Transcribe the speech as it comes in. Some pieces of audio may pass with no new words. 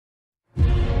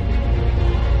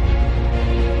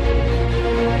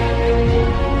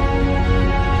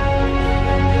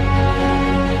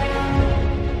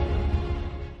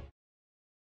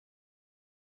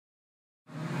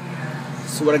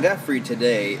So what I got for you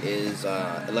today is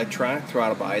electronic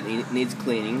throttle body. It needs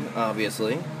cleaning,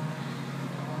 obviously.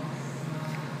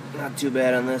 Not too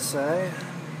bad on this side.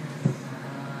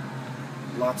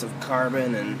 Lots of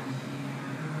carbon and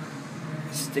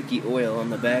sticky oil on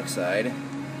the back side.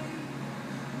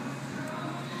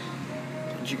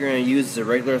 What you're going to use is a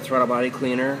regular throttle body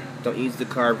cleaner. Don't use the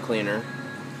carb cleaner.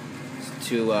 It's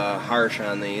too harsh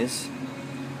on these.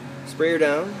 Spray her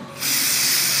down.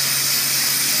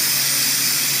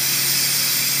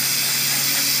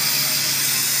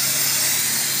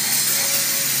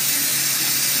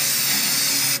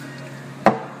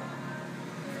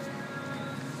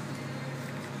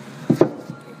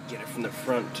 Get it from the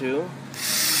front too.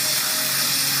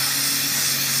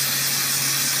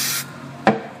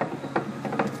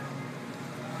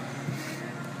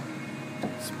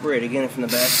 Spray it again from the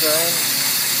back side.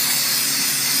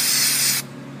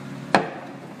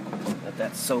 Let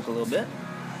that soak a little bit.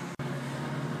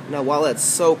 Now while that's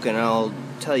soaking, I'll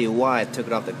tell you why I took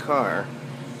it off the car.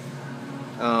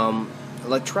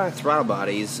 Electronic throttle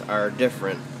bodies are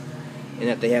different in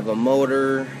that they have a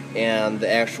motor and the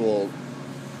actual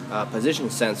position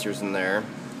sensors in there,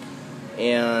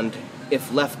 and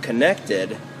if left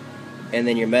connected and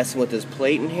then you're messing with this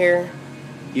plate in here,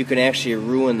 you can actually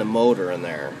ruin the motor in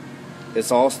there. It's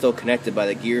all still connected by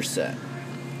the gear set.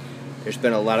 There's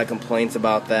been a lot of complaints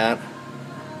about that,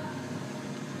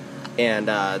 and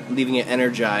leaving it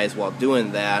energized while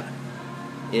doing that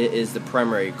is the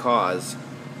primary cause.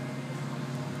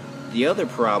 The other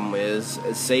problem is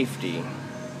safety.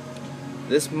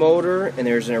 This motor, and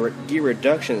there's a gear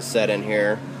reduction set in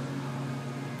here,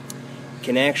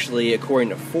 can actually, according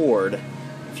to Ford,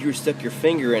 if you stick your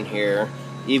finger in here,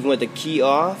 even with the key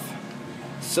off,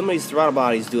 some of these throttle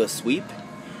bodies do a sweep,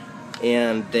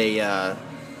 and they have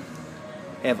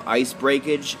ice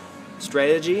breakage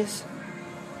strategies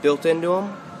built into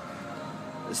them,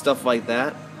 stuff like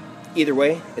that. Either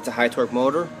way, it's a high torque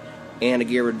motor and a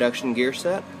gear reduction gear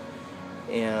set,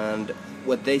 and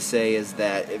what they say is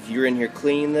that if you're in here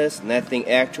cleaning this and that thing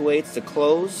actuates to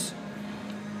close,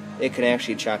 it can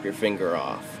actually chop your finger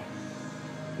off.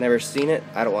 Never seen it?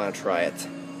 I don't want to try it.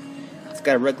 It's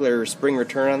got a regular spring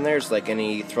return on there, just like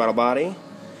any throttle body,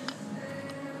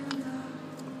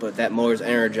 but that motor's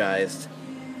energized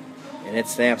and it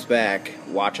snaps back.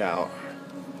 Watch out.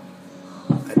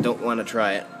 I don't want to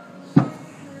try it.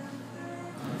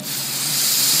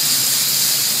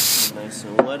 Nice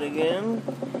and wet again.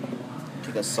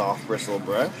 Take a soft bristle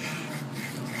brush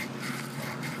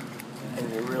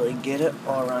and you really get it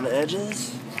all around the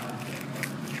edges.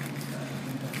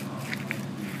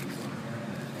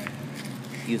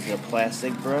 Using a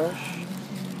plastic brush.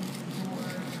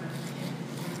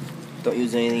 Don't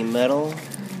use anything metal.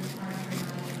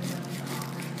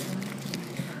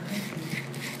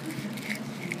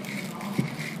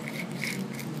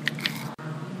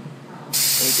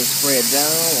 You can spray it down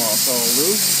while it's all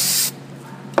loose.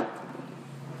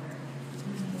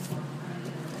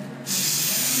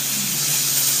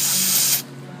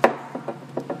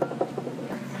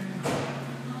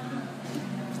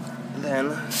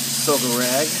 Then soak a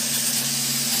rag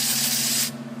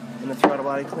in the throttle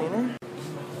body cleaner.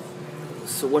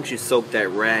 So once you soak that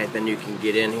rag, then you can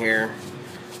get in here,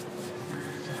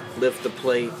 lift the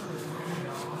plate,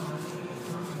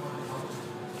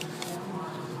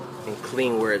 and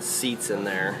clean where it seats in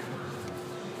there.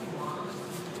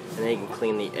 And then you can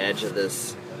clean the edge of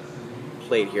this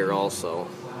plate here also.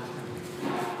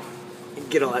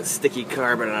 Get all that sticky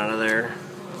carbon out of there.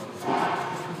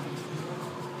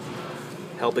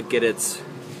 Help it get its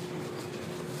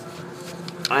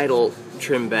idle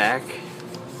trim back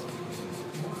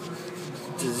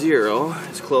to 0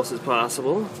 as close as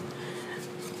possible,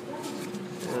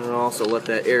 and also let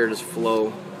that air just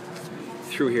flow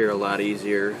through here a lot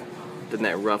easier than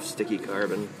that rough sticky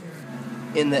carbon.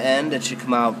 In the end, it should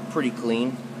come out pretty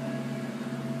clean,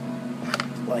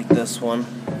 like this one.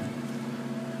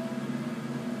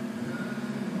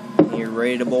 And you're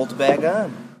ready to bolt back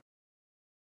on.